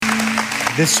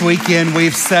This weekend,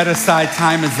 we've set aside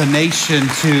time as a nation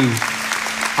to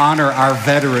honor our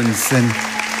veterans. And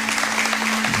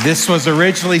this was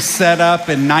originally set up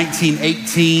in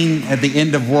 1918 at the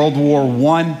end of World War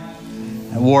I.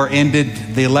 The war ended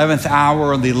the 11th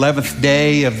hour on the 11th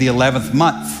day of the 11th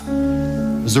month.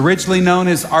 It was originally known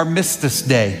as Armistice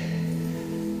Day.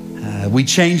 We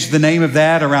changed the name of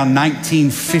that around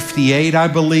 1958, I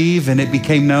believe, and it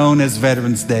became known as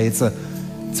Veterans Day. It's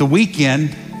a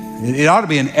weekend. It ought to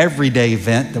be an everyday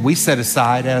event that we set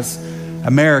aside as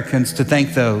Americans to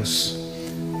thank those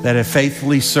that have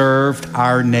faithfully served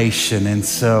our nation. And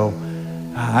so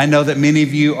I know that many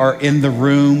of you are in the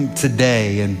room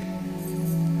today,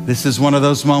 and this is one of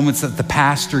those moments that the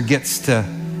pastor gets to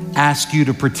ask you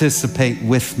to participate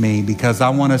with me, because I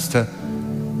want us to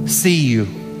see you.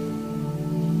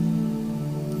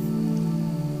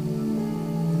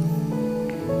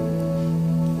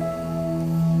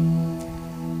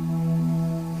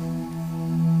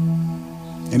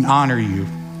 And honor you.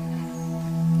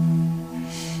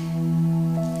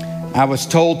 I was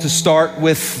told to start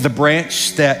with the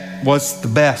branch that was the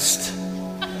best.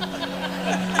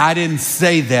 I didn't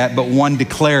say that, but one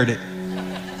declared it.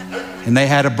 And they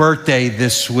had a birthday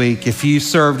this week. If you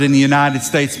served in the United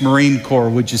States Marine Corps,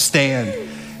 would you stand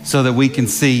so that we can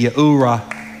see you? Hoorah.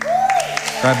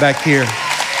 Right back here.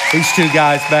 These two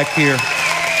guys back here.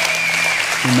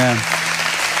 Amen.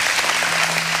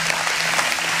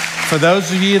 For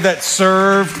those of you that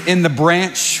served in the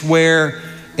branch where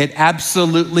it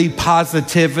absolutely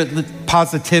positively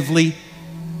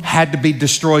had to be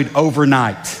destroyed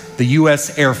overnight, the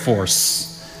U.S. Air Force,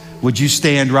 would you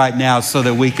stand right now so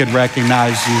that we could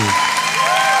recognize you?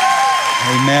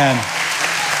 Amen.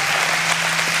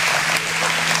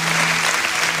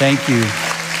 Thank you.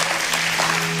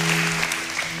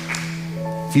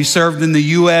 If you served in the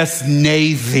U.S.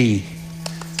 Navy,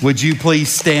 would you please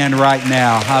stand right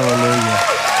now? Hallelujah.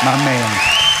 My man.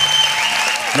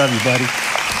 Love you, buddy.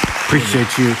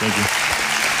 Appreciate you. Thank you.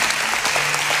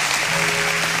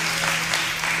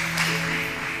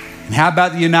 And how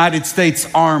about the United States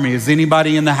Army? Is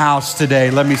anybody in the house today?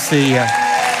 Let me see you.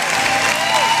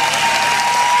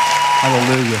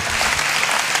 Hallelujah.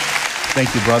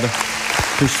 Thank you, brother.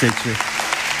 Appreciate you.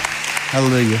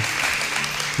 Hallelujah.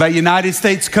 About United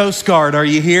States Coast Guard, are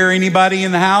you here? Anybody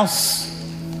in the house?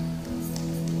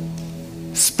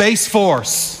 Space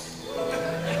Force.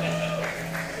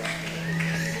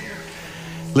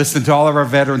 Listen, to all of our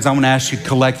veterans, I want to ask you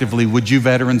collectively, would you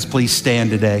veterans please stand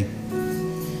today?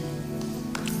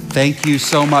 Thank you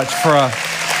so much for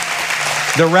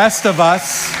the rest of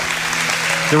us.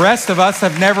 The rest of us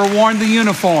have never worn the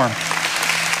uniform.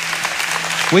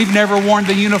 We've never worn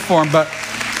the uniform, but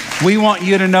we want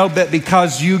you to know that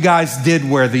because you guys did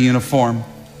wear the uniform,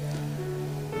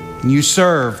 and you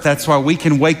serve, that's why we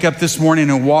can wake up this morning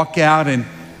and walk out and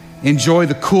enjoy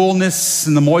the coolness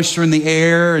and the moisture in the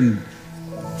air and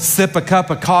sip a cup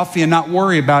of coffee and not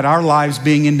worry about our lives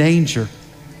being in danger.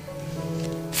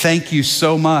 Thank you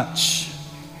so much.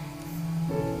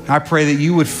 I pray that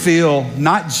you would feel,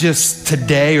 not just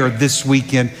today or this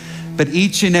weekend, but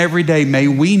each and every day, may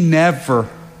we never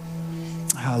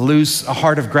lose a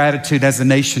heart of gratitude as a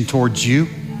nation towards you.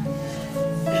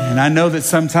 And I know that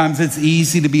sometimes it's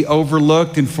easy to be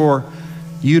overlooked and for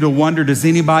you to wonder, does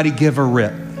anybody give a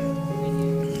rip?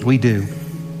 We do.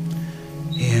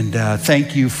 And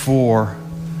thank you for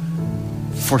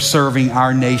serving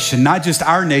our nation, not just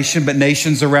our nation, but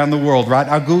nations around the world, right,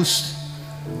 Auguste?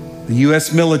 The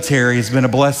U.S. military has been a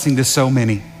blessing to so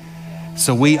many.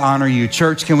 So we honor you.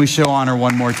 Church, can we show honor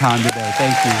one more time today?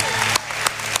 Thank you.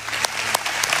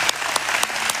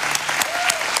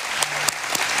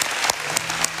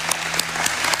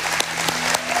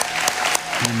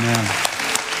 Amen.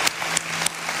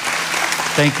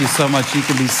 Thank you so much. You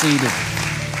can be seated.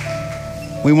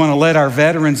 We want to let our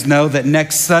veterans know that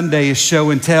next Sunday is show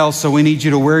and tell, so we need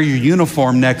you to wear your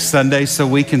uniform next Sunday so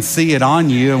we can see it on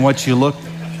you and what you look.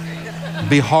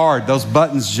 Be hard. Those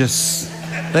buttons just,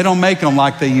 they don't make them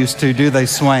like they used to, do they,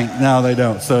 Swank? No, they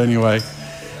don't. So anyway,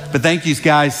 but thank you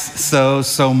guys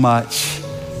so much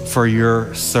for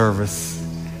your service.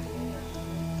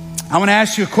 I want to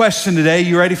ask you a question today.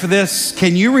 You ready for this?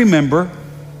 Can you remember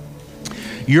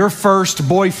your first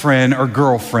boyfriend or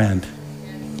girlfriend?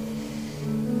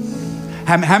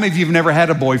 How many of you have never had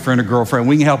a boyfriend or girlfriend?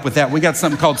 We can help with that. We got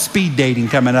something called speed dating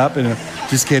coming up. And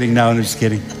just kidding. No, I'm just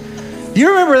kidding.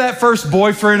 You remember that first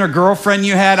boyfriend or girlfriend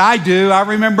you had? I do. I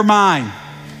remember mine.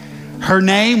 Her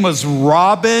name was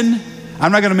Robin.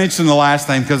 I'm not going to mention the last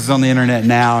name because it's on the internet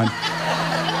now.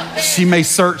 And she may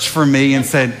search for me and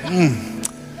said,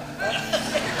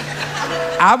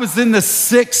 I was in the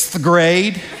 6th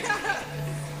grade.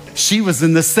 She was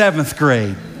in the 7th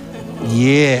grade.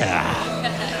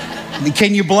 Yeah.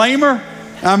 Can you blame her?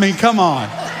 I mean, come on.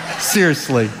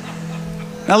 Seriously.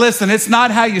 Now listen, it's not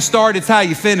how you start, it's how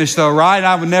you finish though, right?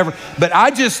 I would never, but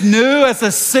I just knew as a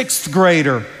 6th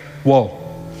grader, whoa,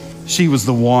 she was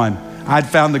the one. I'd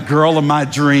found the girl of my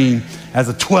dream as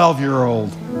a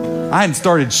 12-year-old. I hadn't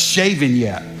started shaving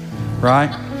yet,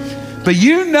 right? But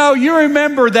you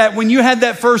remember that when you had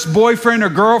that first boyfriend or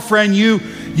girlfriend, you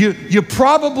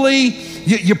probably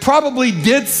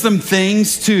did some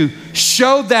things to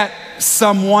show that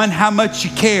someone how much you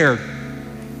cared.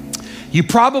 You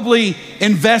probably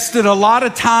invested a lot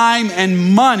of time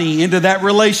and money into that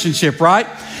relationship, right?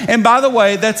 And by the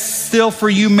way, that's still for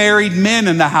you married men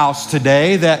in the house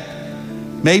today, that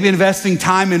maybe investing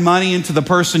time and money into the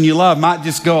person you love might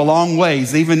just go a long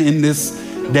ways, even in this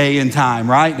day and time,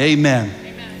 right? Amen.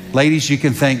 Ladies, you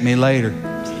can thank me later.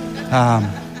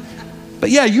 But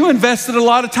yeah, you invested a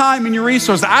lot of time in your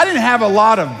resources. I didn't have a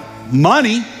lot of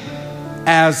money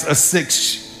as a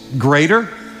 6th grader.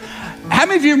 How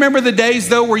many of you remember the days,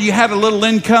 though, where you had a little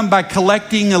income by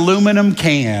collecting aluminum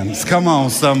cans? Come on,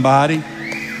 somebody.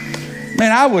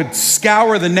 Man, I would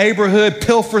scour the neighborhood,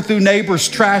 pilfer through neighbors'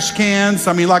 trash cans.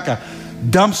 I mean, like a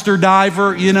dumpster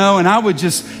diver, and I would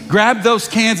just grab those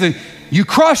cans and you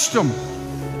crushed them.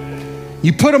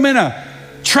 You put them in a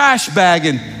trash bag,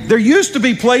 and there used to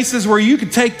be places where you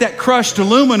could take that crushed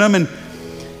aluminum and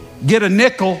get a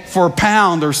nickel for a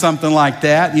pound or something like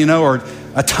that, or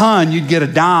a ton, you'd get a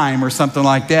dime or something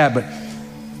like that. But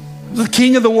I was the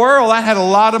king of the world. I had a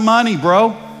lot of money,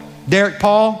 bro. Derek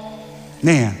Paul,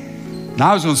 man. And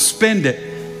I was going to spend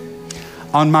it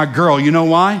on my girl. You know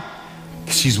why?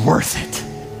 Because she's worth it.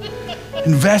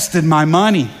 Invested my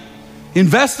money.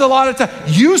 Invest a lot of time.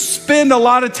 You spend a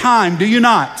lot of time, do you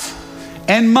not?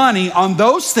 And money on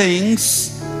those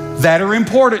things that are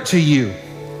important to you.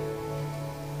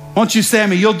 Won't you,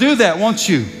 Sammy? You'll do that, won't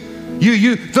you?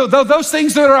 Those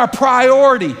things that are a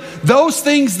priority, those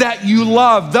things that you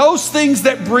love, those things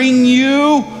that bring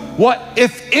you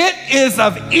if it is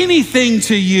of anything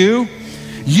to you,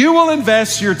 you will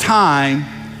invest your time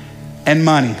and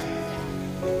money.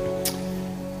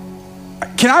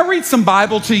 Can I read some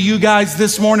Bible to you guys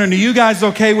this morning? Are you guys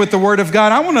okay with the Word of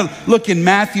God? I want to look in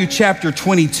Matthew chapter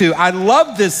 22. I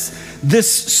love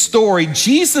this story.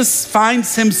 Jesus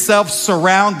finds himself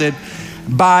surrounded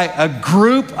by a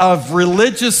group of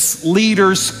religious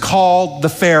leaders called the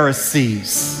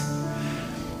Pharisees.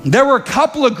 There were a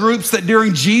couple of groups that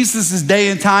during Jesus' day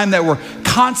and time that were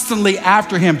constantly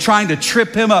after him, trying to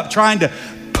trip him up, trying to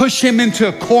push him into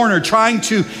a corner, trying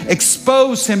to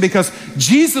expose him, because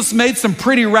Jesus made some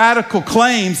pretty radical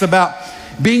claims about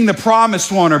being the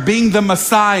promised one or being the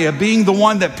Messiah, being the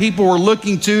one that people were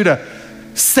looking to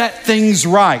set things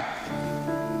right.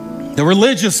 The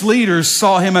religious leaders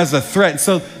saw him as a threat,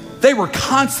 so they were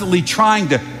constantly trying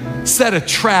to set a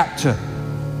trap to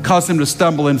cause him to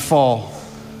stumble and fall.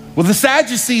 Well, the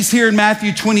Sadducees here in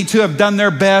Matthew 22 have done their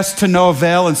best to no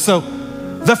avail, and so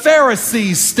the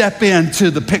Pharisees step into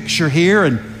the picture here,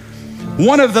 and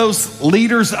one of those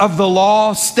leaders of the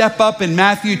law step up in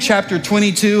Matthew chapter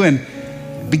 22 and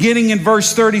beginning in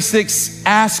verse 36,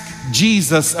 ask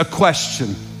Jesus a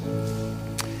question.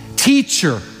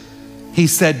 Teacher, he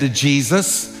said to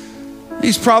Jesus.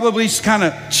 He's probably just kind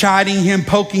of chiding him,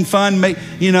 poking fun.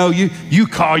 You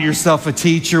call yourself a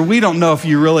teacher. We don't know if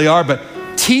you really are, but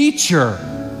teacher,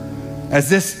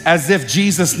 as if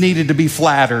Jesus needed to be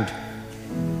flattered.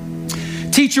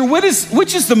 Teacher,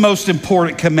 which is the most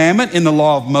important commandment in the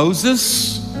law of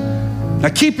Moses? Now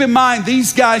keep in mind,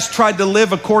 these guys tried to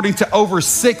live according to over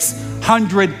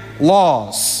 600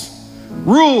 laws,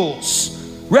 rules,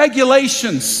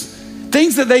 regulations,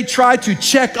 things that they tried to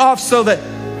check off so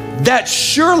that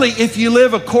surely if you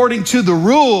live according to the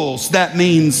rules, that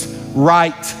means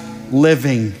right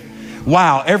living.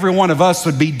 Wow, every one of us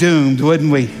would be doomed,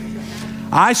 wouldn't we?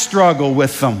 I struggle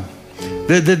with them.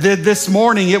 This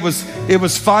morning, it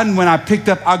was fun when I picked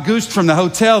up Auguste from the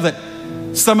hotel that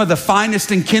some of the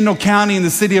finest in Kendall County in the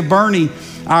city of Boerne,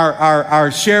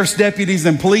 our sheriff's deputies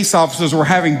and police officers were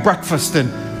having breakfast,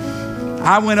 and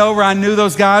I went over, I knew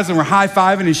those guys, and we're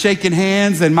high-fiving and shaking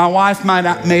hands, and my wife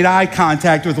made eye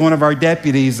contact with one of our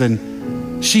deputies,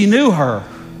 and she knew her.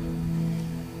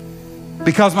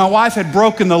 Because my wife had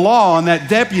broken the law, and that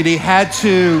deputy had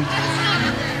to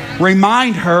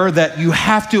remind her that you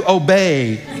have to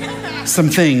obey some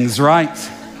things, right?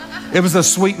 It was a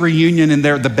sweet reunion in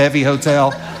there at the Bevy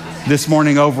Hotel this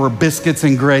morning over biscuits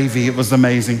and gravy. It was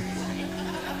amazing.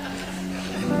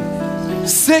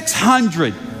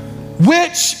 600.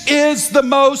 Which is the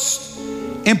most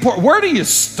important. Where do you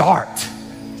start?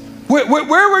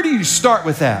 Where do you start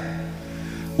with that?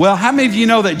 Well, how many of you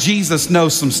know that Jesus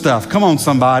knows some stuff? Come on,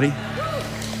 somebody.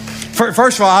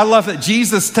 First of all, I love that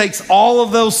Jesus takes all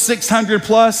of those 600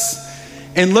 plus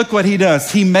and look what he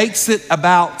does. He makes it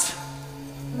about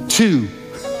 2.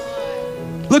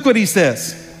 Look what he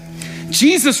says.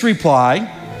 Jesus replied,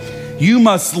 "You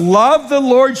must love the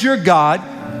Lord your God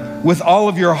with all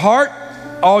of your heart,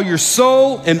 all your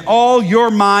soul, and all your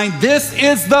mind. This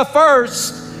is the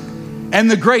first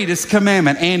and the greatest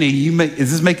commandment." Annie,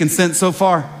 is this making sense so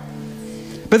far?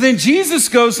 But then Jesus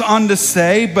goes on to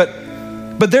say,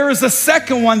 but there is a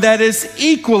second one that is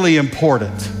equally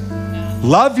important.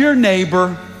 Love your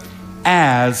neighbor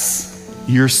as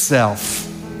yourself.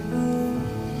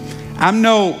 I'm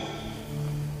no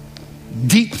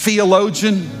deep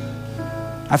theologian.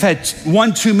 I've had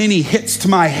one too many hits to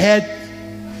my head.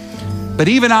 But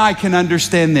even I can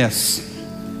understand this.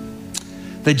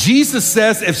 That Jesus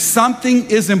says if something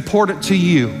is important to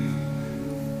you,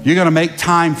 you're going to make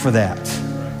time for that.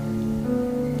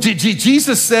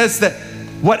 Jesus says that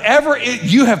whatever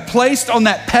you have placed on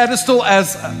that pedestal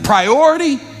as a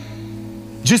priority,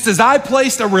 just as I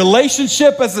placed a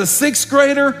relationship as a 6th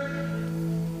grader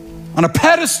on a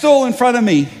pedestal in front of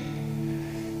me,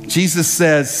 Jesus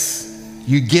says,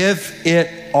 you give it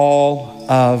all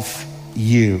of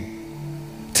you.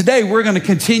 Today, we're going to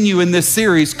continue in this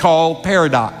series called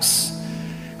Paradox.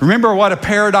 Remember what a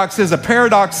paradox is? A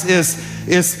paradox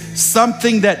is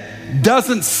something that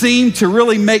doesn't seem to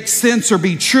really make sense or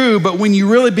be true, but when you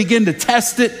really begin to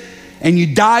test it and you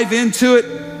dive into it,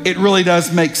 it really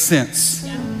does make sense.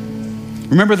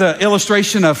 Remember the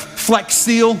illustration of Flex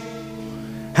Seal?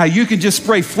 How you can just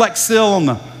spray Flex Seal on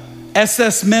the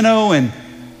SS Minnow and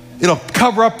it'll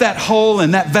cover up that hole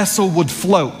and that vessel would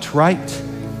float, right?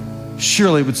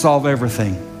 Surely it would solve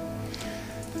everything.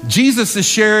 Jesus is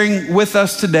sharing with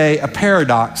us today a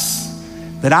paradox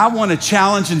that I want to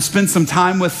challenge and spend some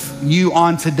time with you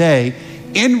on today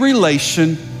in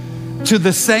relation to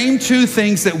the same 2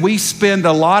 things that we spend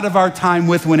a lot of our time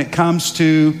with when it comes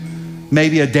to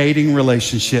maybe a dating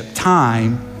relationship: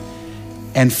 time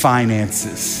and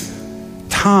finances.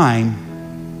 Time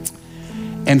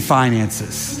and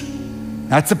finances.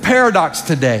 That's a paradox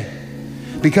today,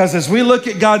 because as we look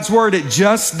at God's word, it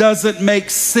just doesn't make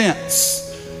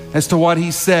sense as to what he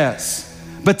says.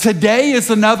 But today is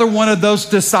another one of those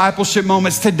discipleship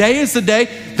moments. Today is the day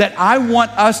that I want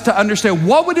us to understand,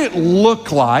 what would it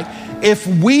look like if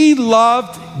we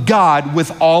loved God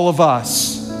with all of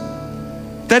us?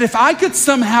 That if I could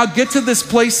somehow get to this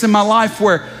place in my life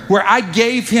where I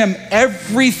gave him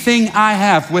everything I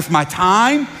have with my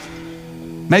time,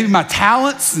 maybe my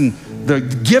talents and the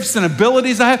gifts and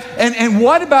abilities I have. And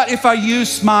what about if I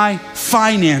use my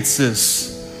finances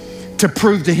to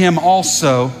prove to him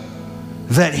also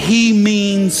that he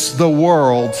means the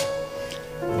world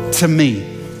to me?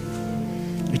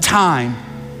 Your time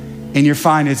and your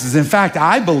finances. In fact,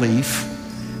 I believe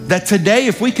that today,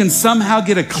 if we can somehow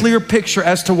get a clear picture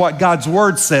as to what God's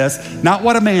word says, not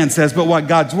what a man says, but what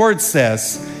God's word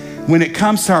says, when it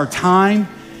comes to our time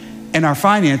and our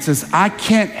finances, I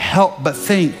can't help but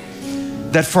think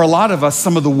that for a lot of us,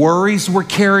 some of the worries we're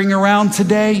carrying around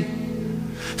today,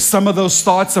 some of those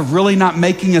thoughts of really not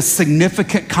making a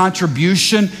significant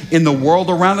contribution in the world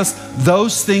around us,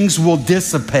 those things will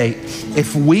dissipate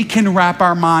if we can wrap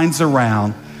our minds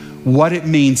around what it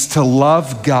means to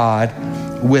love God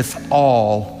with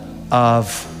all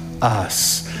of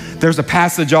us. There's a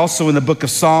passage also in the book of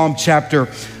Psalm chapter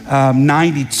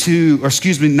 90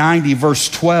 verse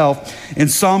 12. In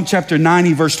Psalm chapter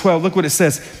 90 verse 12, look what it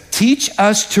says. Teach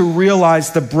us to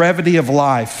realize the brevity of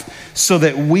life so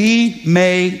that we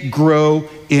may grow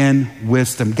in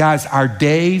wisdom. Guys, our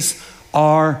days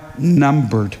are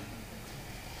numbered.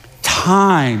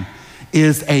 Time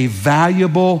is a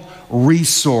valuable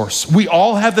resource. We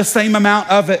all have the same amount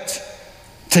of it.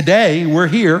 Today, we're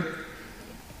here.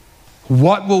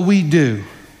 What will we do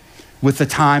with the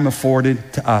time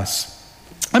afforded to us?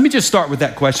 Let me just start with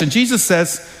that question. Jesus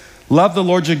says, love the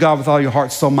Lord your God with all your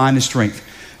heart, soul, mind, and strength.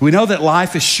 We know that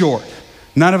life is short.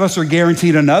 None of us are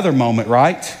guaranteed another moment,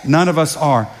 right? None of us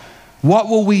are. What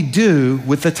will we do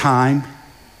with the time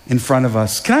in front of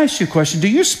us? Can I ask you a question? Do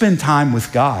you spend time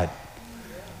with God?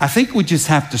 I think we just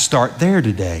have to start there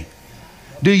today.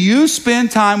 Do you spend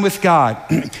time with God?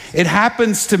 It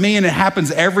happens to me, and it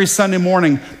happens every Sunday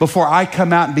morning before I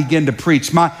come out and begin to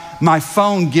preach. My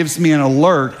phone gives me an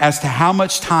alert as to how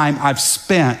much time I've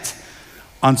spent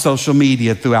on social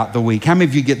media throughout the week. How many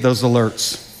of you get those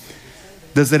alerts?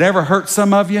 Does it ever hurt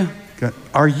some of you?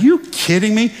 Are you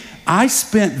kidding me? I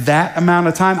spent that amount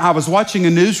of time. I was watching a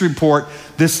news report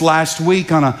this last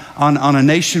week on a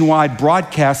nationwide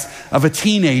broadcast of a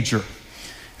teenager.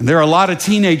 And there are a lot of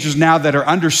teenagers now that are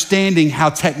understanding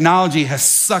how technology has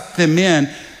sucked them in,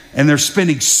 and they're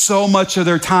spending so much of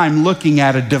their time looking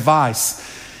at a device.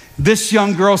 This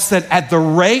young girl said, at the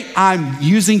rate I'm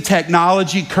using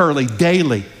technology currently,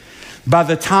 daily, by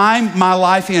the time my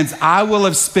life ends, I will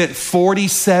have spent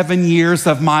 47 years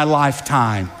of my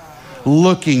lifetime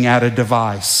looking at a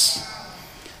device.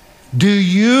 Do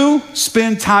you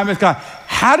spend time with God?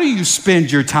 How do you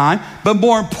spend your time? But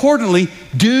more importantly,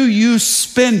 do you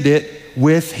spend it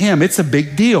with Him? It's a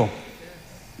big deal.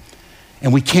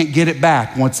 And we can't get it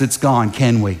back once it's gone,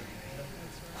 can we?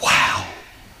 Wow.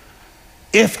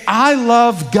 If I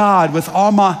love God with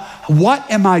all my, what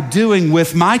am I doing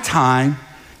with my time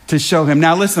to show Him?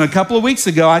 Now listen, a couple of weeks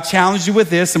ago, I challenged you with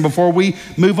this, and before we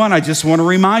move on, I just want to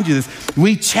remind you this.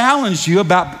 We challenged you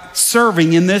about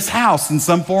serving in this house in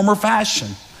some form or fashion.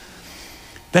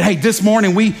 That, hey, this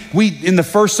morning, we in the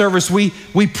first service, we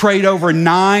prayed over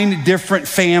 9 different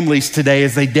families today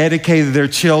as they dedicated their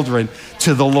children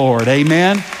to the Lord.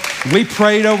 Amen? We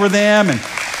prayed over them,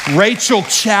 and Rachel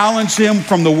challenged them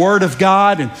from the Word of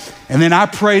God, and then I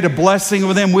prayed a blessing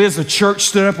over them. We as a church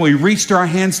stood up, and we reached our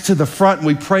hands to the front, and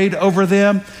we prayed over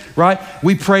them, right?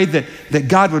 We prayed that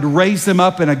God would raise them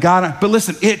up in a God. But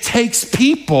listen, it takes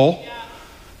people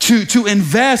to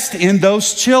invest in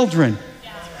those children.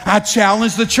 I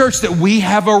challenge the church that we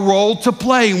have a role to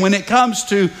play when it comes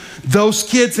to those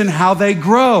kids and how they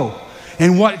grow.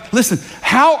 And listen,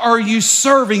 how are you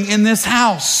serving in this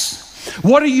house?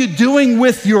 What are you doing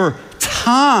with your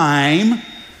time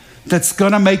that's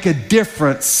going to make a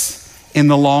difference in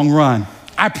the long run?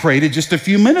 I prayed it just a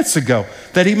few minutes ago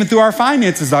that even through our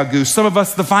finances, Auguste, some of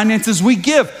us, the finances we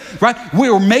give, right?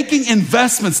 We're making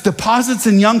investments, deposits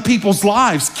in young people's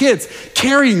lives, kids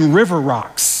carrying river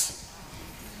rocks.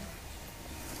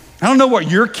 I don't know what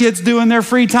your kids do in their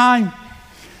free time.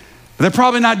 They're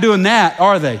probably not doing that,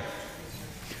 are they?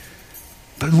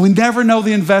 But we never know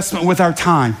the investment with our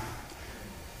time,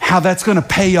 how that's going to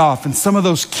pay off. And some of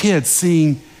those kids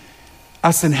seeing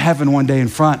us in heaven one day in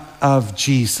front of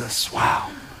Jesus. Wow.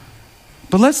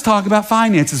 But let's talk about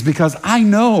finances, because I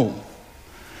know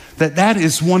that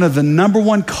is one of the number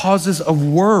one causes of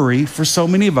worry for so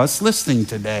many of us listening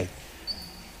today.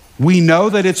 We know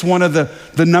that it's one of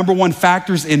the number one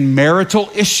factors in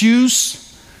marital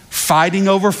issues, fighting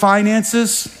over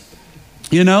finances.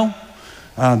 You know,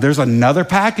 there's another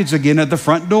package again at the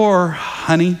front door,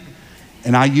 honey.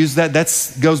 And I use that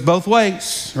goes both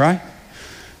ways, right?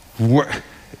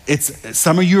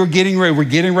 Some of you are getting ready. We're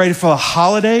getting ready for the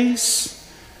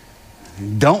holidays.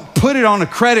 Don't put it on a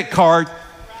credit card,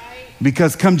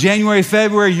 because come January,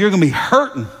 February, you're going to be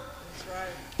hurting.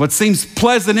 What seems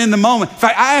pleasant in the moment. In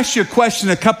fact, I asked you a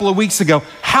question a couple of weeks ago.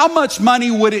 How much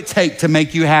money would it take to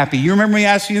make you happy? You remember me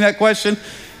asking you that question?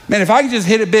 Man, if I could just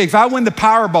hit it big, if I win the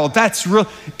Powerball, that's real.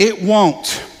 It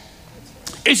won't.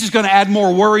 It's just going to add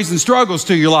more worries and struggles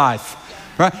to your life.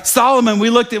 Right? Solomon,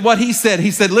 we looked at what he said. He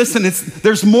said, listen,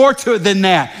 there's more to it than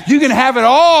that. You can have it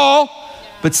all,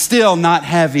 but still not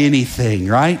have anything,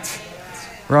 right?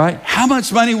 Right? How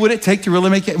much money would it take to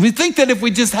really make it? We think that if we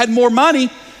just had more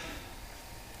money.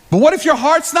 But what if your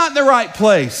heart's not in the right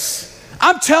place?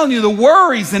 I'm telling you, the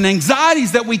worries and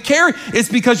anxieties that we carry is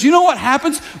because you know what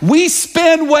happens? We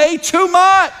spend way too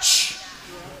much.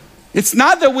 It's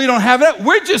not that we don't have it.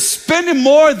 We're just spending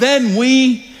more than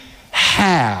we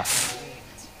have.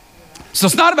 So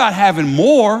it's not about having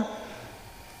more,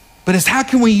 but it's how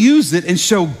can we use it and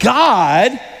show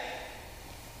God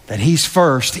that He's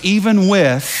first, even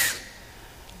with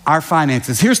our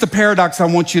finances. Here's the paradox I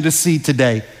want you to see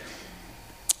today.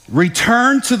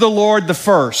 Return to the Lord the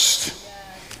first.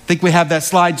 I think we have that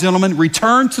slide, gentlemen.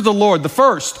 Return to the Lord the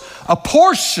first. A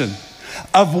portion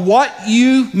of what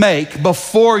you make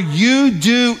before you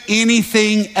do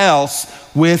anything else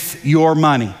with your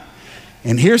money.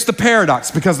 And here's the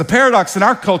paradox, because the paradox in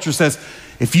our culture says,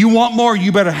 if you want more,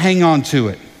 you better hang on to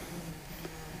it.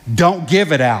 Don't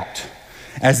give it out.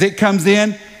 As it comes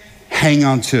in, hang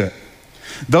on to it.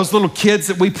 Those little kids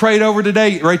that we prayed over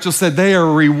today, Rachel said they are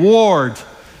a reward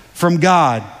from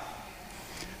God.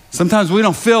 Sometimes we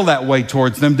don't feel that way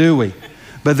towards them, do we?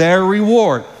 But they're a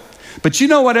reward. But you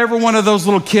know what every one of those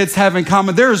little kids have in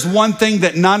common? There is one thing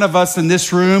that none of us in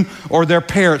this room or their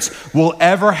parents will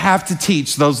ever have to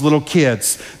teach those little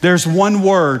kids. There's one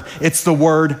word. It's the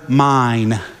word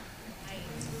mine.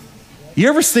 You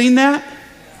ever seen that?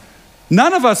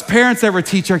 None of us parents ever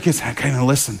teach our kids, okay, now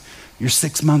listen, you're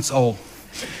 6 months old.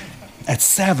 At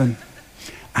 7,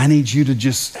 I need you to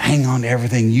just hang on to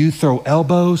everything. You throw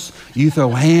elbows, you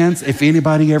throw hands, if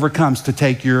anybody ever comes to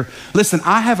take your... Listen,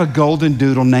 I have a golden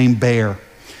doodle named Bear,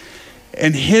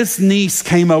 and his niece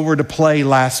came over to play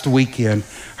last weekend.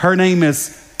 Her name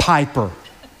is Piper.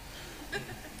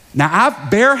 Now,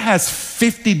 Bear has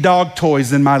 50 dog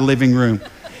toys in my living room.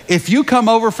 If you come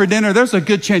over for dinner, there's a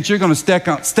good chance you're going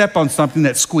to step on something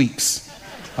that squeaks,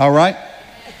 all right?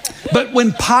 But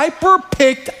when Piper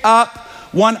picked up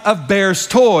one of Bear's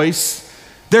toys,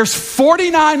 there's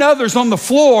 49 others on the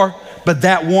floor, but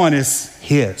that one is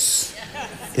his.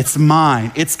 It's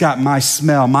mine. It's got my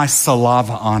smell, my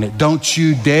saliva on it. Don't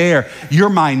you dare. You're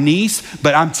my niece,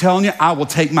 but I'm telling you, I will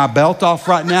take my belt off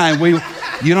right now and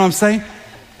you know what I'm saying?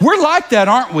 We're like that,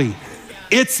 aren't we?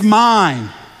 It's mine.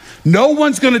 No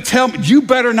one's going to tell me, you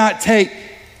better not take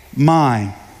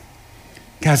mine.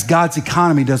 Guys, God's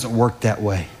economy doesn't work that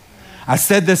way. I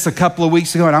said this a couple of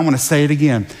weeks ago, and I want to say it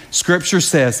again. Scripture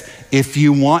says, if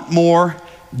you want more,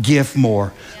 give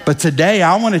more. But today,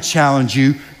 I want to challenge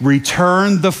you,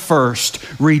 return the first,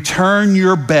 return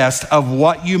your best of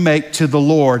what you make to the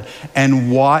Lord,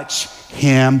 and watch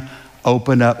him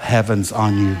open up heavens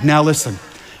on you. Now listen,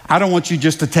 I don't want you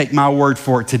just to take my word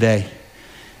for it today.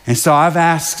 And so I've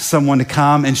asked someone to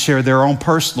come and share their own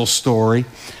personal story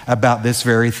about this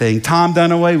very thing. Tom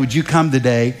Dunaway, would you come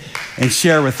today and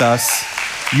share with us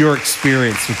your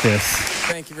experience with this?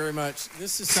 Thank you very much.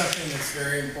 This is something that's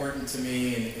very important to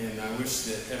me, and I wish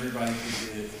that everybody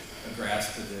could get a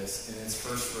grasp of this, and it's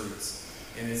first fruits.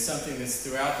 And it's something that's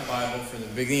throughout the Bible from the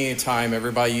beginning of time.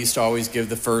 Everybody used to always give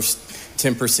the first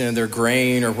 10% of their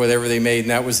grain or whatever they made, and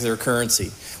that was their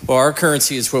currency. Well, our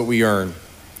currency is what we earn.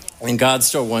 And God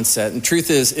still wants that. And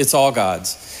truth is, it's all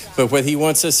God's. But what he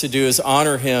wants us to do is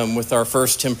honor him with our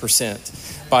first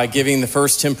 10% by giving the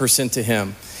first 10% to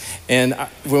him. And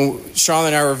when Sean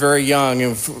and I were very young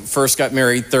and first got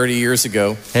married 30 years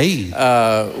ago,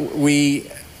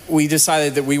 we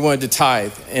decided that we wanted to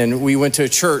tithe. And we went to a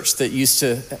church that used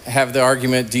to have the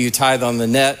argument, do you tithe on the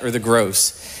net or the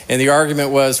gross? And the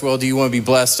argument was, well, do you want to be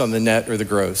blessed on the net or the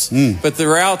gross? But the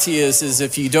reality is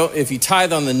if you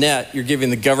tithe on the net, you're giving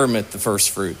the government the first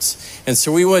fruits. And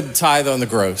so we would tithe on the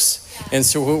gross. And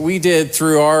so what we did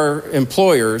through our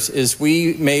employers is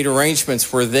we made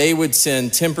arrangements where they would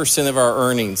send 10% of our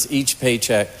earnings, each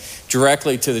paycheck,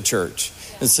 directly to the church.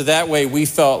 And so that way we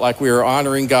felt like we were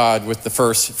honoring God with the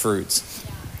first fruits.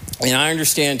 And I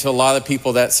understand to a lot of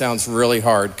people that sounds really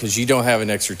hard because you don't have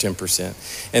an extra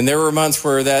 10%. And there were months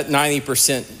where that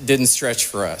 90% didn't stretch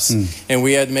for us. And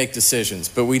we had to make decisions.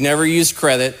 But we never used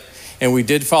credit. And we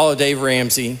did follow Dave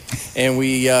Ramsey. And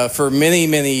we, for many,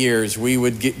 many years, we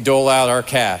would dole out our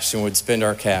cash and would spend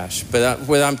our cash. But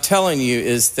what I'm telling you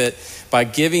is that by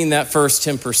giving that first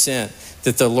 10%,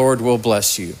 that the Lord will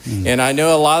bless you. And I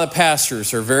know a lot of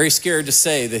pastors are very scared to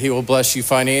say that he will bless you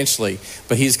financially,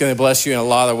 but he's going to bless you in a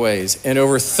lot of ways. And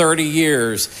over 30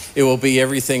 years, it will be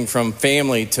everything from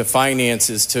family to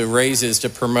finances to raises to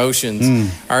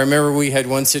promotions. I remember we had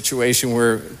one situation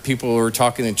where people were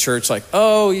talking in church like,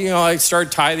 oh, you know, I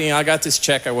started tithing. I got this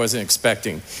check I wasn't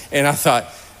expecting. And I thought,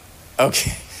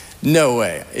 okay, no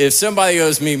way. If somebody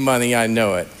owes me money, I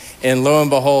know it. And lo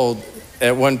and behold,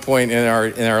 at one point in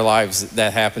our lives,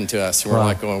 that happened to us. And we're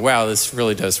like going, wow, this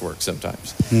really does work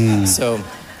sometimes. So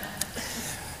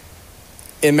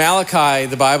in Malachi,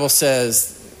 the Bible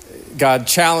says, God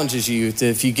challenges you that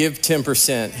if you give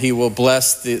 10%, he will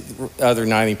bless the other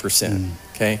 90%,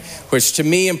 okay? Which to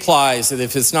me implies that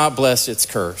if it's not blessed, it's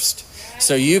cursed.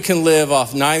 So you can live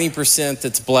off 90%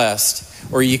 that's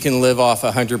blessed, or you can live off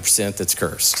 100% that's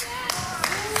cursed.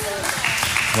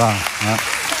 Wow.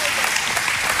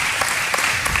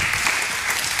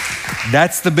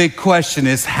 That's the big question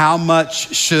is how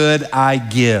much should I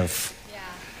give? Yeah.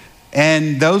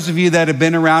 And those of you that have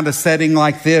been around a setting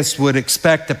like this would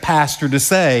expect a pastor to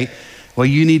say, well,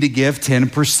 you need to give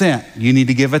 10%. You need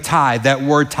to give a tithe. That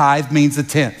word tithe means a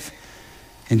tenth.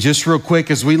 And just real quick,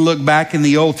 as we look back in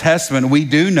the Old Testament, we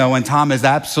do know, and Tom is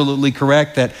absolutely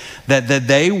correct, that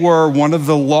they were, one of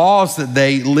the laws that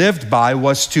they lived by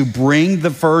was to bring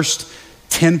the first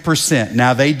 10%.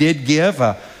 Now, they did give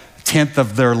a tenth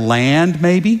of their land,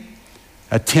 maybe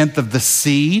a tenth of the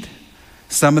seed.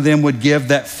 Some of them would give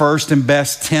that first and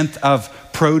best tenth of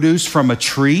produce from a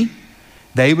tree.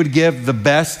 They would give the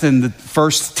best and the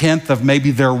first tenth of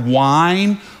maybe their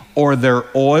wine or their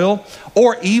oil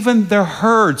or even their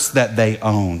herds that they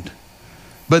owned.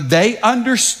 But they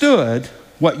understood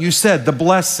what you said, the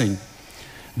blessing,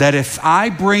 that if I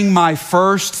bring my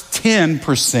first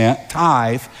 10%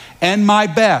 tithe and my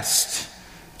best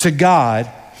to God,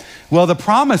 Well, the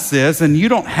promise is, and you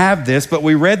don't have this, but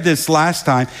we read this last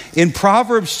time, in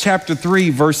Proverbs chapter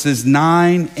 3, verses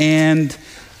 9 and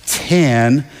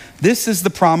 10, this is the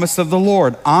promise of the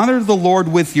Lord. Honor the Lord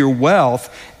with your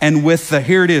wealth and with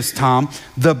here it is, Tom,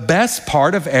 the best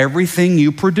part of everything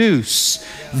you produce.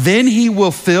 Then he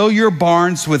will fill your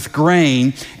barns with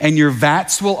grain and your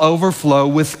vats will overflow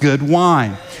with good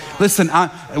wine. Listen,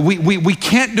 we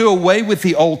can't do away with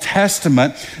the Old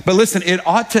Testament, but listen, it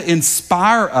ought to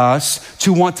inspire us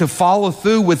to want to follow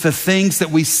through with the things that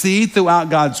we see throughout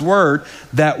God's word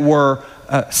that were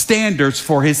standards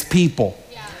for his people.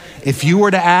 If you were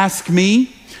to ask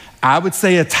me, I would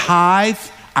say a tithe.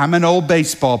 I'm an old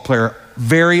baseball player,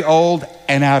 very old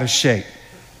and out of shape.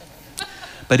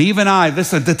 But even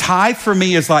listen, the tithe for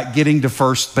me is like getting to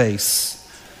first base.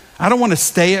 I don't want to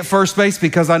stay at first base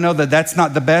because I know that that's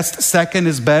not the best. Second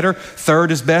is better.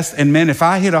 Third is best. And man, if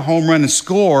I hit a home run and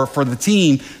score for the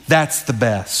team, that's the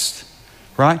best,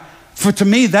 right? To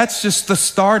me, that's just the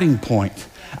starting point.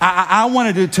 I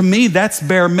want to do, to me, that's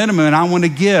bare minimum, and I want to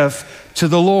give to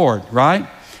the Lord, right?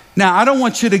 Now, I don't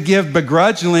want you to give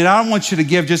begrudgingly, and I don't want you to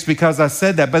give just because I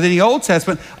said that, but in the Old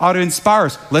Testament ought to inspire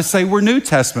us. Let's say we're New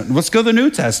Testament. Let's go to the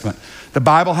New Testament. The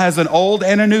Bible has an Old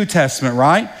and a New Testament,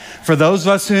 right? For those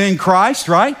of us who are in Christ,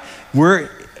 right? We're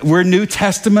New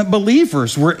Testament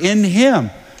believers. We're in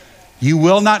him. You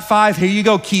will not find, here you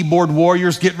go, keyboard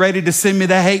warriors, get ready to send me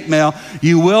the hate mail.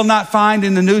 You will not find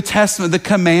in the New Testament the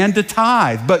command to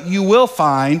tithe, but you will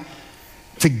find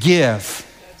to give.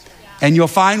 And you'll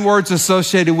find words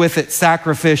associated with it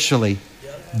sacrificially,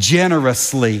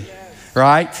 generously,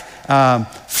 right?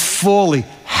 Fully,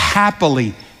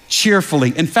 happily,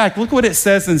 cheerfully. In fact, look what it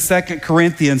says in 2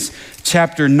 Corinthians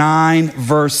chapter 9,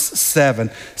 verse 7.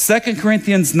 2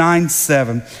 Corinthians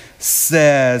 9:7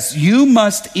 says, you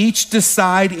must each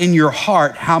decide in your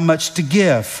heart how much to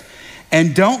give,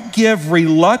 and don't give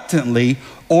reluctantly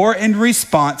or in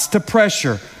response to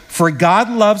pressure, for God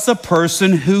loves a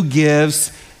person who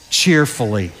gives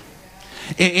cheerfully.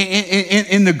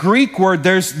 In the Greek word,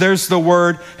 there's the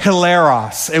word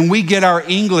hilaros, and we get our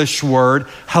English word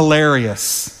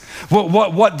hilarious.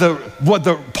 What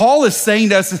Paul is saying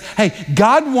to us is, hey,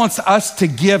 God wants us to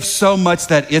give so much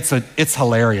that it's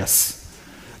hilarious,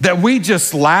 that we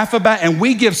just laugh about, and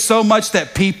we give so much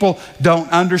that people don't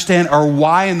understand, or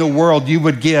why in the world you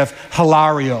would give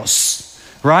hilarios,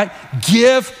 right?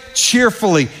 Give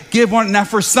cheerfully. Give one. Now,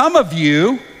 for some of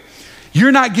you,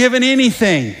 you're not giving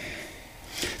anything. In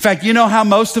fact, you know how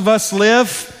most of us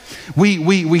live?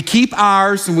 We keep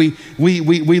ours, and we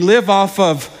live off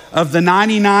of the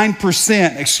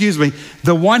 99%,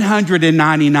 the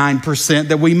 199%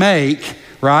 that we make,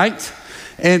 right?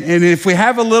 And if we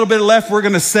have a little bit left, we're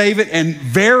going to save it. And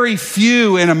very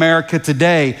few in America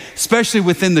today, especially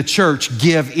within the church,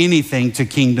 give anything to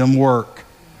kingdom work.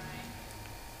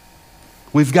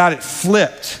 We've got it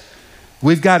flipped.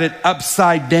 We've got it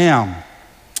upside down.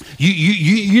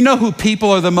 You know who people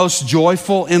are the most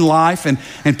joyful in life, and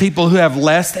people who have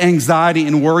less anxiety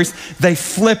and worries? They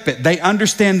flip it. They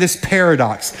understand this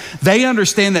paradox. They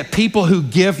understand that people who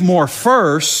give more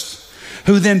first,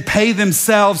 who then pay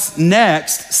themselves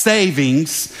next,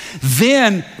 savings,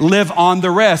 then live on the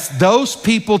rest. Those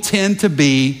people tend to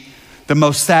be the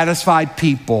most satisfied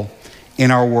people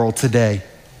in our world today.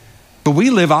 But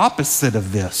we live opposite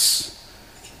of this,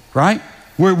 right?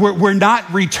 We're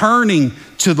not returning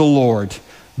to the Lord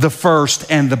the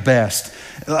first and the best.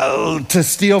 To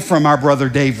steal from our brother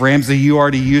Dave Ramsey, you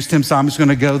already used him, so I'm just going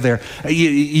to go there.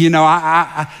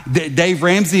 Dave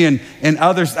Ramsey and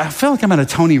others, I feel like I'm at a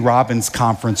Tony Robbins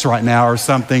conference right now or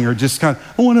something, or just kind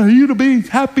of, I want you to be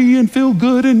happy and feel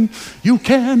good, and you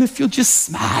can if you'll just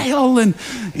smile. And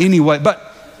anyway,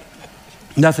 but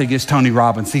nothing against Tony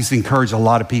Robbins. He's encouraged a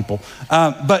lot of people.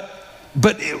 But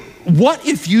what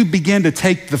if you begin to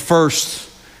take the first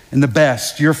and the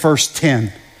best, your first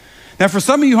 10? Now, for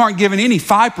some of you who aren't giving any,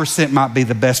 5% might be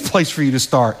the best place for you to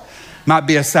start. Might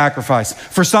be a sacrifice.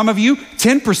 For some of you,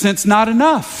 10% is not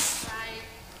enough.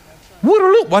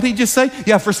 Right. What did he just say?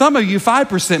 Yeah, for some of you,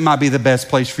 5% might be the best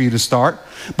place for you to start.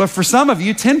 But for some of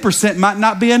you, 10% might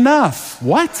not be enough.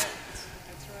 What? That's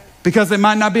right. Because it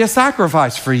might not be a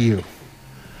sacrifice for you.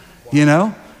 You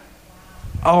know?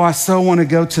 Oh, I so want to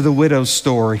go to the widow's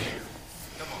story.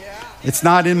 It's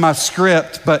not in my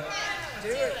script, but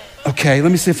okay,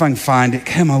 let me see if I can find it.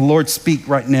 Come on, Lord, speak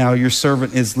right now. Your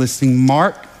servant is listening.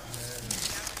 Mark.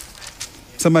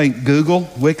 Somebody Google,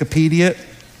 Wikipedia.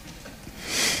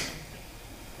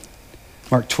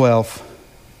 Mark 12.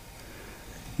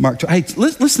 Mark 12. Hey,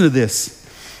 listen to this.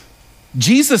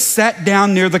 Jesus sat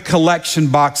down near the collection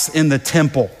box in the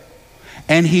temple,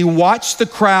 and he watched the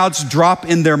crowds drop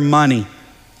in their money.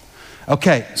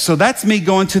 Okay, so that's me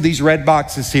going to these red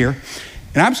boxes here.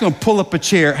 And I'm just going to pull up a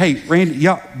chair. Hey, Randy,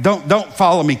 y'all, don't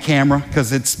follow me, camera,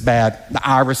 because it's bad. The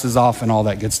iris is off and all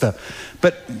that good stuff.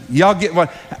 But y'all get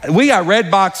what? We got red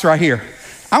box right here.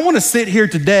 I want to sit here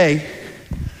today.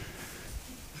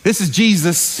 This is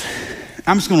Jesus.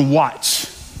 I'm just going to watch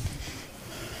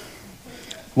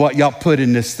what y'all put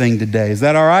in this thing today. Is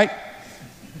that all right?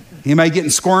 Anybody getting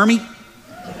squirmy?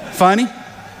 Funny?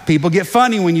 People get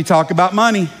funny when you talk about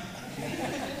money.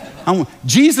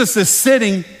 Jesus is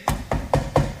sitting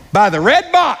by the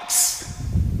red box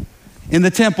in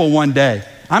the temple one day.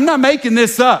 I'm not making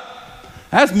this up.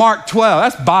 That's Mark 12.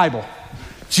 That's Bible.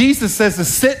 Jesus says to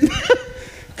sit.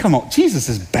 Come on, Jesus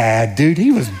is bad, dude.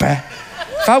 He was bad.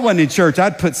 If I wasn't in church,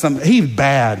 I'd put something. He's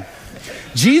bad.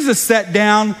 Jesus sat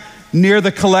down near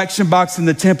the collection box in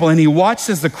the temple, and he watched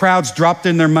as the crowds dropped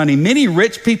in their money. Many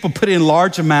rich people put in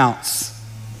large amounts.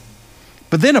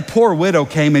 But then a poor widow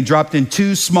came and dropped in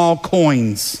 2 small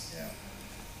coins.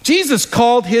 Jesus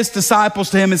called his disciples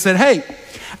to him and said, hey,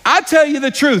 I tell you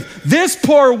the truth. This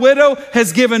poor widow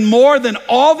has given more than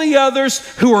all the others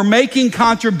who are making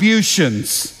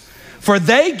contributions. For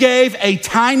they gave a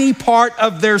tiny part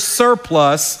of their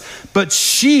surplus, but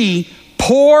she,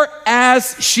 poor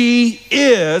as she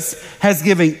is, has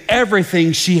given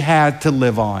everything she had to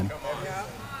live on.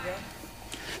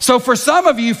 So for some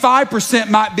of you, 5%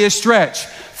 might be a stretch.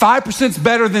 5% is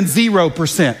better than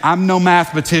 0%. I'm no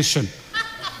mathematician.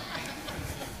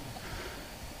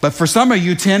 But for some of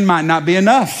you, 10 might not be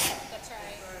enough. That's right.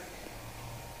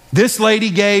 This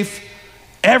lady gave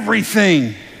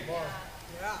everything.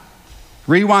 Yeah.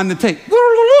 Rewind the tape.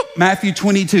 Matthew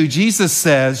 22, Jesus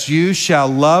says, you shall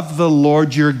love the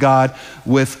Lord your God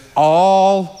with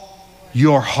all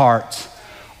your heart,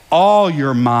 all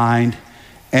your mind,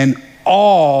 and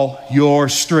all your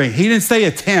strength. He didn't say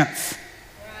 1/10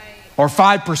 or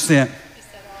 5%.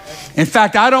 In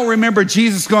fact, I don't remember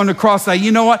Jesus going to the cross and say,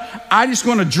 you know what? I'm just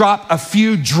going to drop a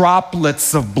few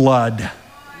droplets of blood.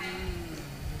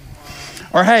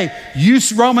 Or hey, you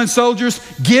Roman soldiers,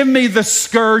 give me the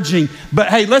scourging. But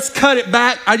hey, let's cut it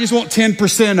back. I just want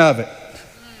 10% of it.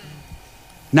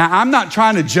 Now, I'm not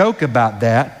trying to joke about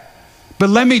that, but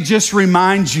let me just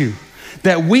remind you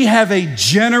that we have a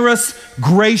generous,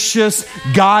 gracious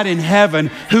God in heaven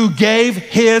who gave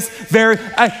his very,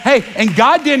 hey, and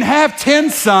God didn't have 10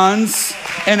 sons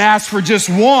and asked for just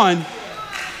one.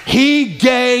 He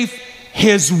gave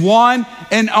his one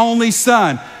and only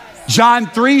son. John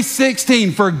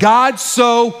 3:16, for God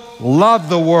so loved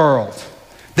the world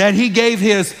that he gave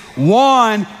his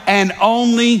one and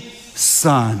only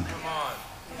son.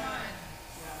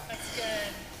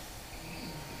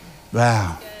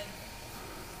 Wow.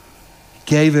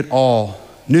 Gave it all.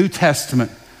 New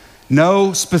Testament,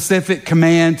 no specific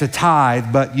command to tithe,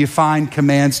 but you find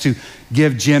commands to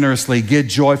give generously, give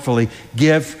joyfully,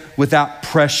 give without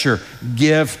pressure,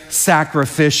 give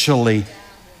sacrificially,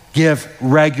 give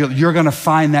regularly. You're going to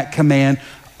find that command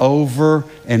over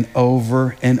and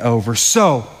over and over.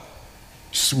 So,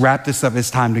 just wrap this up. It's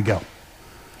time to go.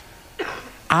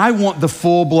 I want the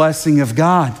full blessing of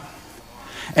God.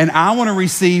 And I want to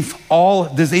receive all.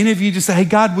 Does any of you just say, hey,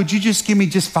 God, would you just give me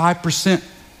just 5%?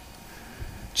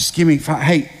 Just give me 5.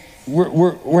 Hey,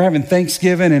 we're having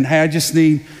Thanksgiving, and hey, I just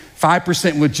need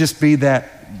 5% would just be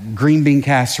that green bean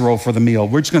casserole for the meal.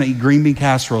 We're just going to eat green bean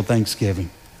casserole Thanksgiving.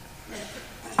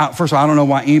 First of all, I don't know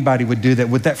why anybody would do that.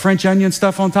 With that French onion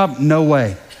stuff on top, no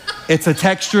way. It's a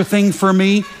texture thing for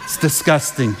me. It's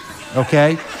disgusting,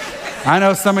 okay? I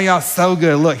know some of y'all so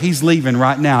good. Look, he's leaving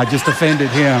right now. I just offended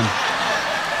him.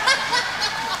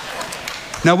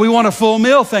 Now, we want a full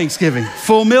meal Thanksgiving.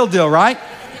 Full meal deal, right?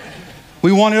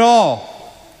 We want it all.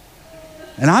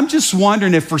 And I'm just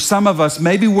wondering if for some of us,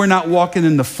 maybe we're not walking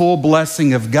in the full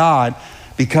blessing of God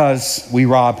because we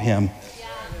rob him.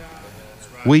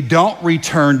 We don't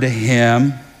return to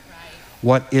him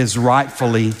what is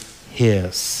rightfully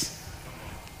his.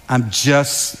 I'm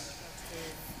just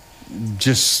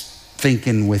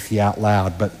thinking with you out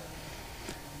loud, but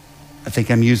I think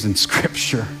I'm using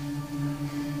scripture.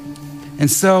 And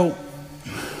so,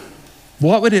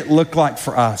 what would it look like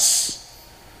for us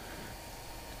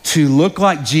to look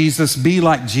like Jesus, be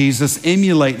like Jesus,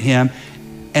 emulate him,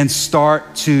 and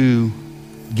start to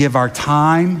give our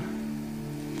time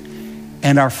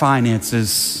and our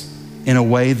finances in a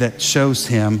way that shows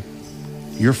him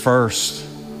you're first?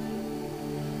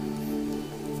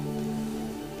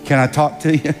 Can I talk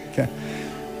to you? Okay.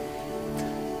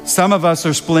 Some of us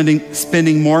are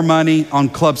spending more money on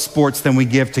club sports than we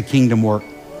give to kingdom work.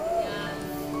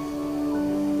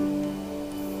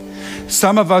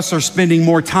 Some of us are spending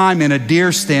more time in a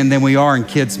deer stand than we are in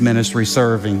kids ministry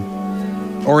serving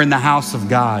or in the house of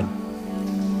God.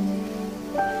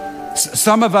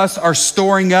 Some of us are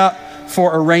storing up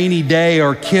for a rainy day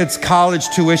or kids' college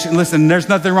tuition. Listen, there's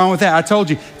nothing wrong with that. I told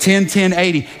you, 10, 10,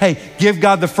 80. Hey, give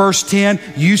God the first 10.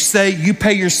 You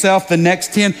pay yourself the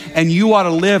next 10, and you ought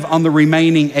to live on the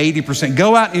remaining 80%.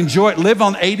 Go out, enjoy it. Live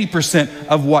on 80%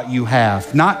 of what you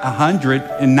have, not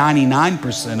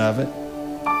 199% of it.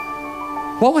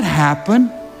 What would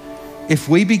happen if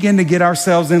we begin to get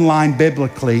ourselves in line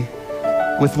biblically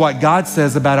with what God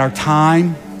says about our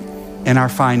time and our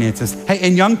finances? Hey,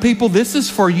 and young people, this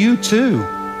is for you too.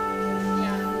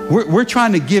 We're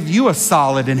trying to give you a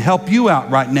solid and help you out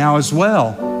right now as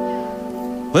well.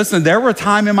 Listen, there were a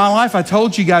time in my life, I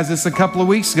told you guys this a couple of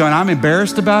weeks ago, and I'm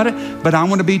embarrassed about it, but I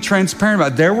want to be transparent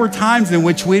about it. There were times in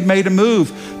which we'd made a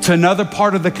move to another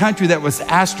part of the country that was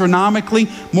astronomically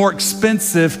more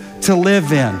expensive to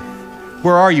live in.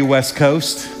 Where are you, West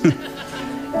Coast? You know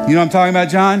what I'm talking about,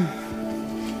 John?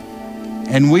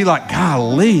 And we like,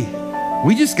 golly,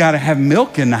 we just got to have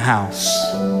milk in the house.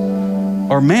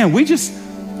 Or man, we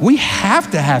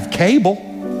have to have cable.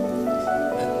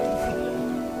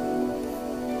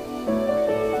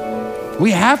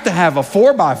 We have to have a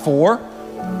 4x4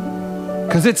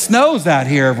 because it snows out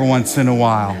here every once in a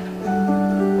while.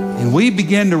 And we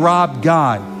begin to rob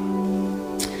God.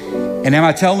 And am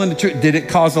I telling the truth? Did it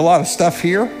cause a lot of stuff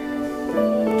here?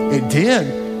 It did.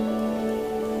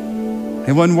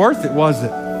 It wasn't worth it, was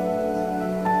it?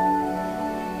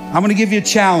 I'm going to give you a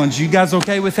challenge. You guys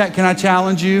okay with that? Can I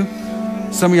challenge you?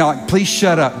 Some of y'all like, please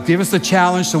shut up. Give us a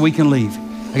challenge so we can leave.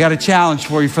 I got a challenge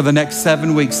for you for the next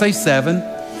 7 weeks. Say 7.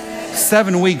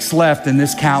 7 weeks left in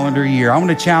this calendar year. I want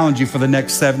to challenge you for the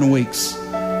next 7 weeks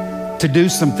to do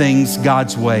some things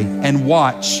God's way and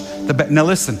watch. Now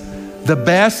listen, the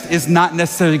best is not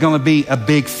necessarily going to be a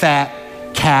big fat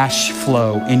cash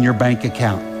flow in your bank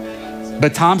account.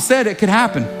 But Tom said it could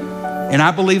happen. And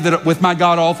I believe that with my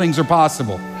God, all things are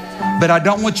possible. But I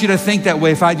don't want you to think that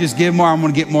way. If I just give more, I'm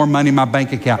going to get more money in my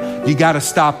bank account. You got to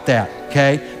stop that,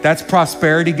 okay? That's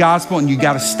prosperity gospel, and you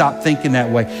got to stop thinking that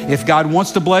way. If God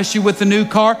wants to bless you with a new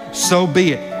car, so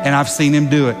be it. And I've seen him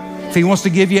do it. If he wants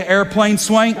to give you an airplane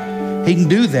swank, he can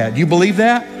do that. You believe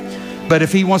that? But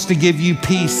if he wants to give you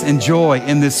peace and joy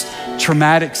in this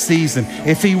traumatic season,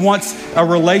 if he wants a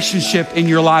relationship in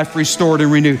your life restored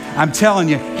and renewed, I'm telling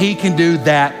you, he can do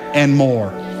that and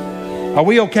more. Are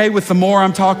we okay with the more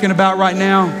I'm talking about right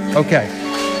now? Okay.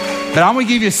 But I'm going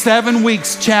to give you a 7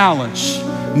 weeks challenge.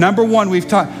 Number one,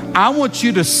 I want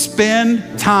you to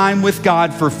spend time with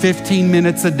God for 15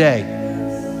 minutes a day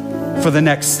for the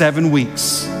next 7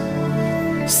 weeks.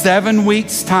 7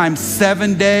 weeks times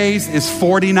 7 days is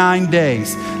 49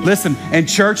 days. Listen, and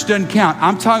church doesn't count.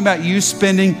 I'm talking about you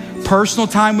spending personal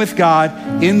time with God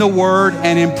in the Word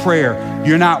and in prayer.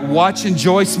 You're not watching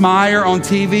Joyce Meyer on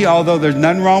TV, although there's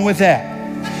nothing wrong with that.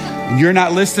 You're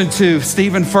not listening to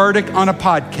Stephen Furtick on a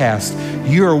podcast.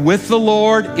 You're with the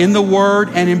Lord in the Word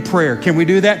and in prayer. Can we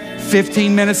do that?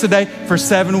 15 minutes a day for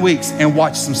 7 weeks and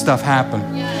watch some stuff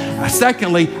happen.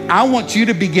 Secondly, I want you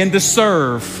to begin to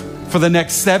serve for the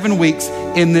next 7 weeks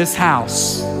in this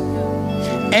house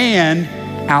and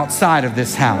outside of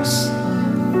this house.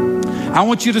 I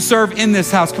want you to serve in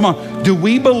this house. Come on. Do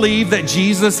we believe that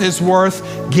Jesus is worth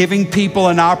giving people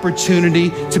an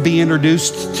opportunity to be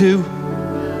introduced to?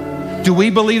 Do we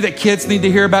believe that kids need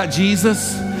to hear about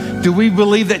Jesus? Do we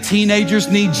believe that teenagers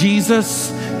need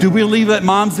Jesus? Do we believe that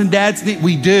moms and dads need?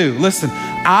 We do. Listen,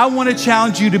 I want to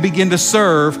challenge you to begin to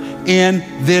serve in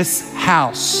this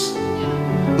house.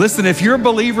 Listen, if you're a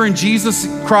believer in Jesus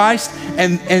Christ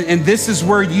and this is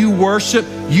where you worship,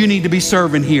 you need to be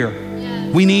serving here.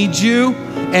 We need you,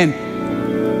 and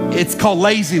it's called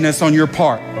laziness on your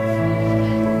part.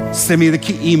 Send me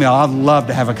the email. I'd love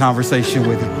to have a conversation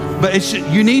with you. But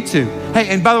you need to. Hey,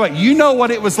 and by the way, you know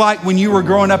what it was like when you were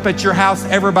growing up at your house?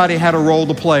 Everybody had a role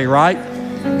to play, right?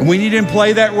 And when you didn't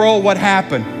play that role, what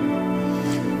happened?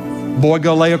 Boy,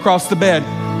 go lay across the bed.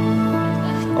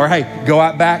 Or hey, go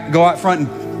out back, go out front,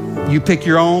 and you pick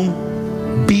your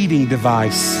own beating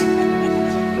device.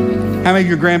 How many of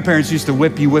your grandparents used to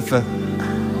whip you with a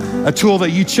tool that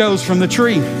you chose from the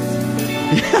tree?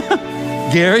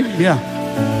 Gary,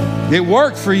 yeah. It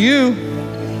worked for you.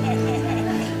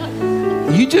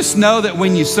 You just know that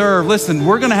when you serve, listen,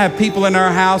 we're going to have people in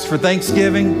our house for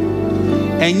Thanksgiving.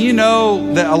 And you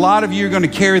know that a lot of you are going to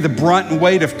carry the brunt and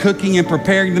weight of cooking and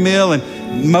preparing the meal and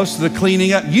most of the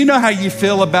cleaning up. You know how you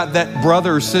feel about that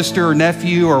brother or sister or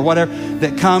nephew or whatever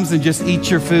that comes and just eats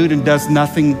your food and does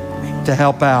nothing to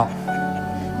help out.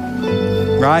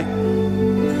 Right?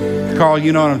 Come Carl,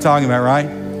 you know what I'm talking about, right?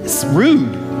 It's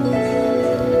rude.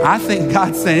 I think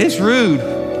God's saying it's rude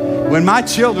when my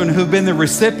children who've been the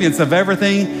recipients of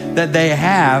everything that they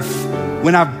have,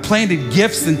 when I've planted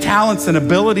gifts and talents and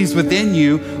abilities within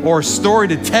you, or a story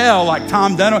to tell like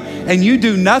Tom Dunham, and you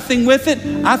do nothing with it,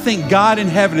 I think God in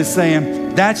heaven is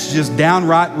saying, that's just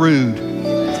downright rude.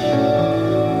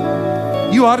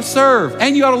 You ought to serve,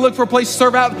 and you ought to look for a place to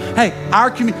serve out. Hey,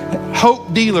 our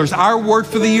hope dealers, our word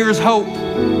for the year is hope.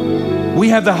 We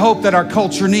have the hope that our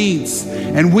culture needs,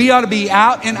 and we ought to be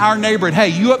out in our neighborhood. Hey,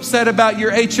 you upset about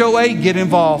your HOA? Get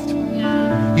involved.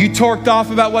 You torqued off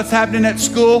about what's happening at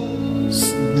school?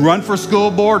 Run for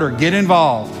school board or get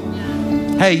involved.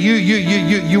 Hey,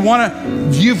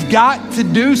 you've got to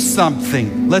do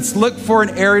something. Let's look for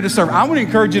an area to serve. I want to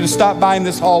encourage you to stop by in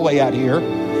this hallway out here.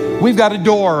 We've got a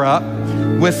door up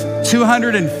with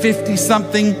 250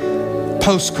 something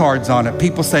postcards on it.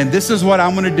 People saying, this is what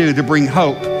I'm going to do to bring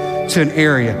hope to an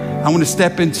area. I want to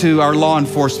step into our law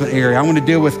enforcement area. I want to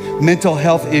deal with mental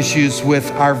health issues with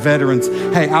our veterans.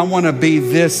 Hey, I want to be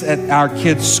this at our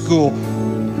kids' school,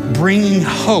 bringing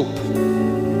hope.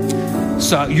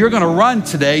 So you're going to run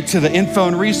today to the info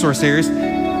and resource areas,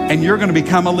 and you're going to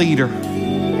become a leader.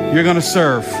 You're going to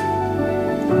serve,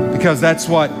 because that's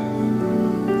what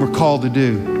we're called to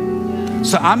do.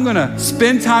 So I'm going to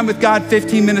spend time with God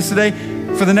 15 minutes a day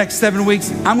for the next 7 weeks.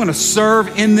 I'm going to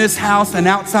serve in this house and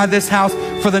outside this house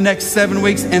for the next 7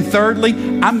 weeks. And thirdly,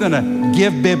 I'm going to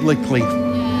give biblically.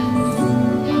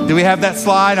 Do we have that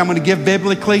slide? I'm going to give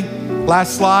biblically.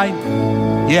 Last slide.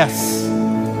 Yes.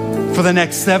 For the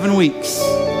next 7 weeks.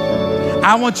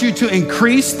 I want you to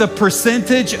increase the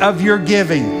percentage of your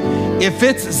giving. If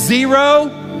it's 0,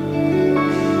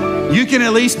 you can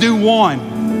at least do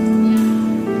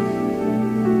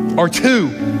 1 or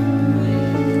 2.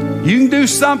 You can do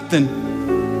something.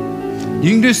 You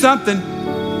can do something.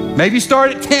 Maybe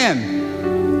start at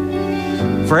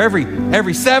 10. For every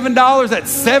 $7, that's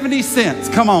 70 cents.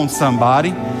 Come on,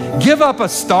 somebody. Give up a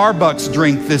Starbucks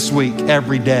drink this week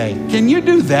every day. Can you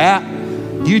do that?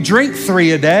 You drink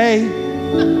 3 a day.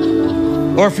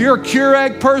 Or if you're a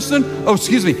Keurig person,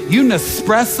 you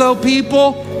Nespresso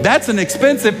people, that's an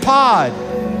expensive pod.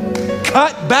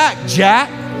 Cut back, Jack.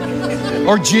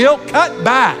 Or Jill, cut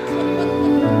back.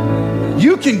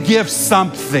 You can give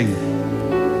something.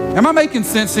 Am I making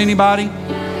sense to anybody?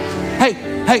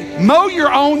 Hey, mow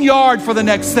your own yard for the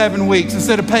next 7 weeks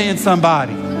instead of paying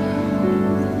somebody.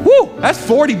 Woo, that's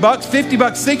 $40, $50,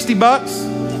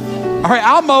 $60. All right,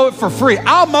 I'll mow it for free.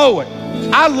 I'll mow it.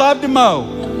 I love to mow.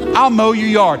 I'll mow your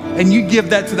yard, and you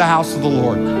give that to the house of the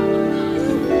Lord.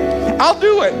 I'll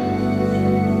do it.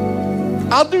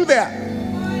 I'll do that.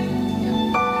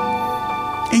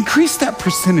 Increase that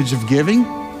percentage of giving.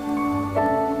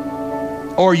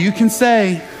 Or you can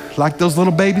say, like those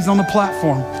little babies on the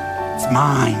platform, it's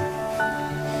mine.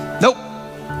 Nope.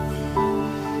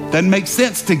 Doesn't make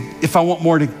sense if I want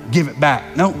more to give it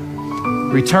back. Nope.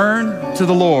 Return to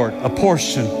the Lord a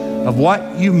portion of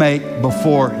what you make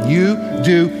before you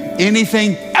do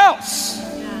anything else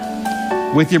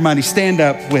with your money. Stand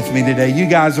up with me today. You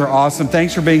guys are awesome.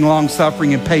 Thanks for being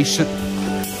long-suffering and patient.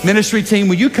 Ministry team,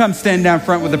 will you come stand down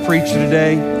front with the preacher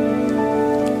today?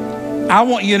 I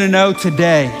want you to know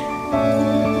today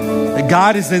that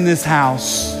God is in this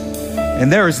house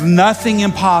and there is nothing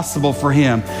impossible for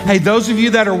him. Hey, those of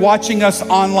you that are watching us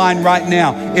online right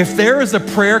now, if there is a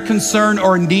prayer concern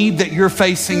or need that you're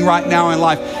facing right now in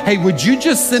life, hey, would you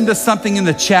just send us something in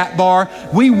the chat bar?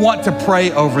 We want to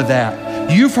pray over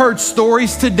that. You've heard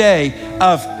stories today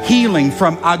of healing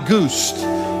from Auguste.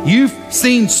 You've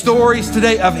seen stories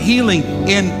today of healing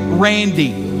in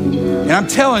Randy. And I'm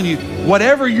telling you,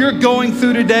 whatever you're going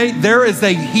through today, there is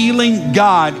a healing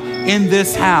God in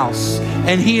this house.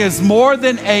 And he is more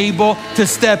than able to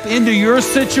step into your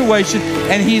situation,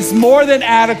 and he's more than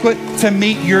adequate to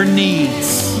meet your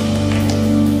needs.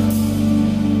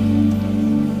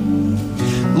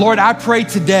 Lord, I pray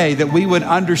today that we would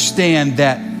understand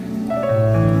that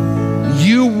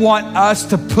you want us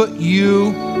to put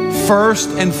you first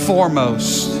and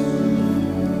foremost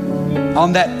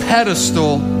on that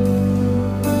pedestal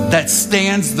that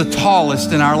stands the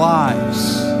tallest in our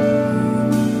lives.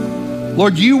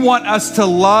 Lord, you want us to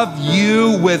love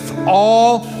you with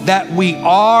all that we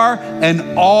are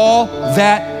and all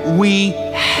that we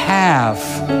have.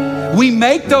 We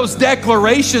make those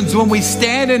declarations when we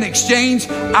stand and exchange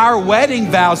our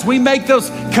wedding vows. We make those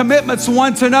commitments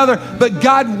one to another. But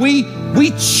God, we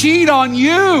cheat on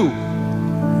you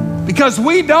because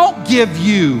we don't give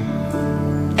you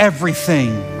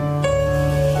everything.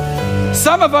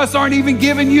 Some of us aren't even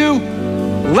giving you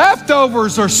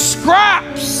leftovers or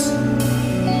scraps.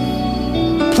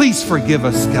 Please forgive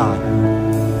us, God.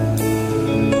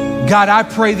 God, I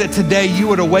pray that today you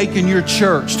would awaken your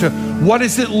church to what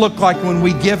does it look like when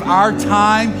we give our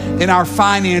time and our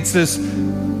finances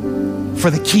for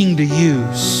the King to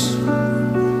use.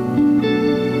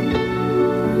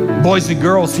 Boys and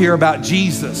girls hear about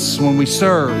Jesus when we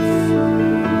serve.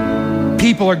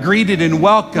 People are greeted and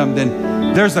welcomed,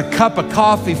 and there's a cup of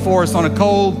coffee for us on a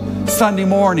cold Sunday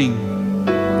morning.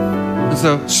 There's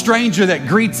a stranger that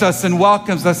greets us and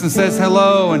welcomes us and says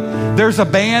hello. And there's a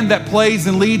band that plays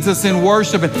and leads us in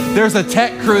worship. And there's a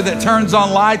tech crew that turns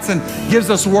on lights and gives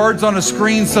us words on a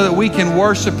screen so that we can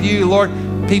worship you. Lord,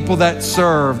 people that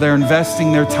serve, they're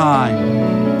investing their time.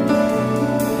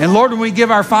 And Lord, when we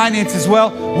give our finances,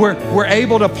 well, we're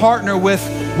able to partner with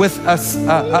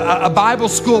a Bible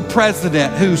school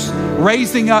president who's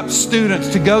raising up students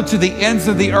to go to the ends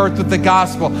of the earth with the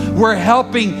gospel. We're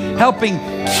helping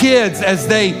kids as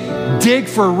they dig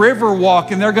for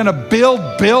Riverwalk and they're going to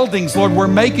build buildings. Lord, we're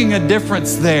making a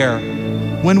difference there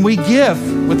when we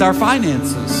give with our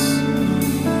finances.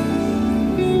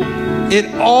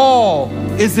 It all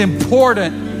is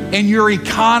important in your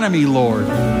economy, Lord.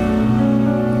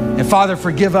 And Father,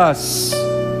 forgive us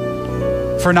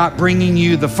for not bringing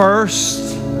you the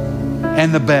first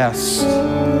and the best.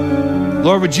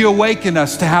 Lord, would you awaken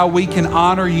us to how we can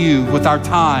honor you with our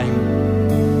time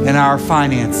and our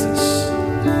finances.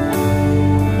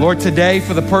 Lord, today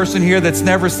for the person here that's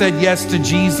never said yes to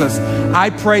Jesus, I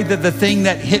pray that the thing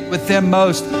that hit with them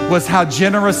most was how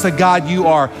generous a God you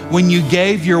are. When you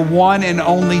gave your one and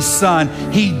only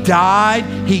Son, He died,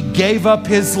 He gave up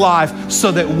His life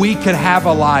so that we could have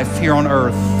a life here on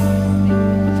earth.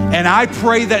 And I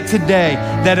pray that today,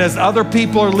 that as other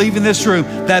people are leaving this room,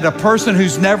 that a person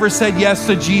who's never said yes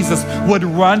to Jesus would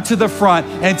run to the front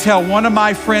and tell one of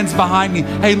my friends behind me,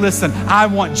 hey, listen, I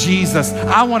want Jesus.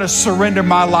 I want to surrender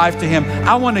my life to Him.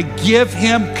 I want to give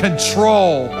Him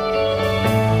control.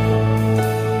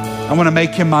 I want to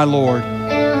make Him my Lord.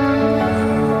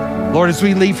 Lord, as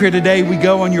we leave here today, we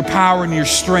go on your power and your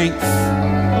strength,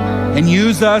 and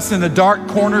use us in the dark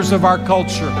corners of our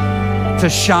culture to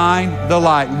shine the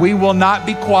light. We will not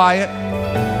be quiet,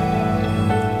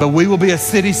 but we will be a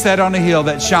city set on a hill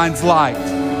that shines light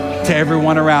to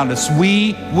everyone around us.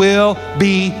 We will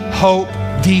be hope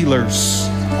dealers,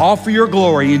 all for your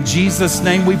glory. In Jesus'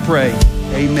 name we pray,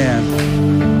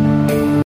 amen.